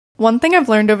One thing I've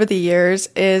learned over the years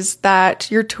is that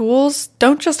your tools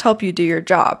don't just help you do your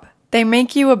job. They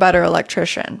make you a better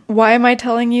electrician. Why am I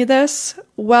telling you this?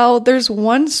 Well, there's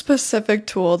one specific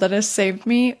tool that has saved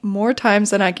me more times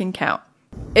than I can count.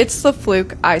 It's the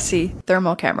Fluke iSee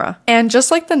thermal camera. And just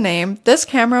like the name, this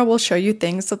camera will show you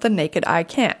things that the naked eye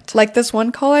can't. Like this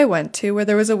one call I went to where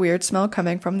there was a weird smell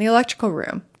coming from the electrical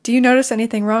room. Do you notice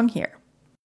anything wrong here?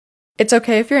 It's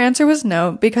okay if your answer was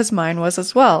no, because mine was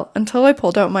as well, until I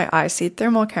pulled out my iSee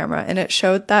thermal camera and it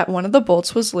showed that one of the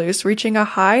bolts was loose, reaching a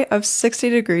high of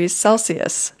 60 degrees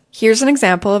Celsius. Here's an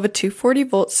example of a 240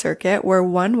 volt circuit where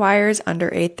one wire is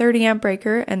under a 30 amp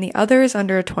breaker and the other is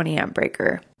under a 20 amp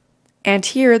breaker. And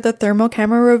here the thermal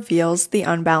camera reveals the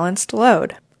unbalanced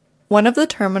load. One of the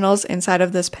terminals inside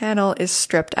of this panel is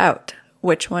stripped out.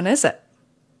 Which one is it?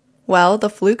 Well, the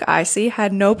Fluke iSee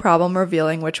had no problem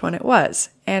revealing which one it was,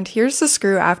 and here's the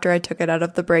screw after I took it out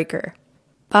of the breaker.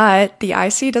 But the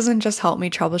iSee doesn't just help me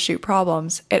troubleshoot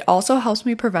problems, it also helps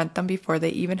me prevent them before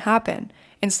they even happen.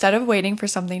 Instead of waiting for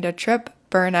something to trip,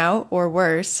 burn out, or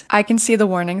worse, I can see the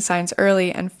warning signs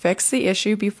early and fix the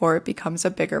issue before it becomes a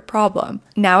bigger problem.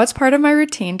 Now it's part of my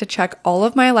routine to check all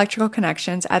of my electrical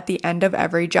connections at the end of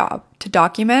every job, to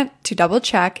document, to double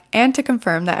check, and to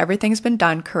confirm that everything's been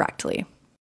done correctly.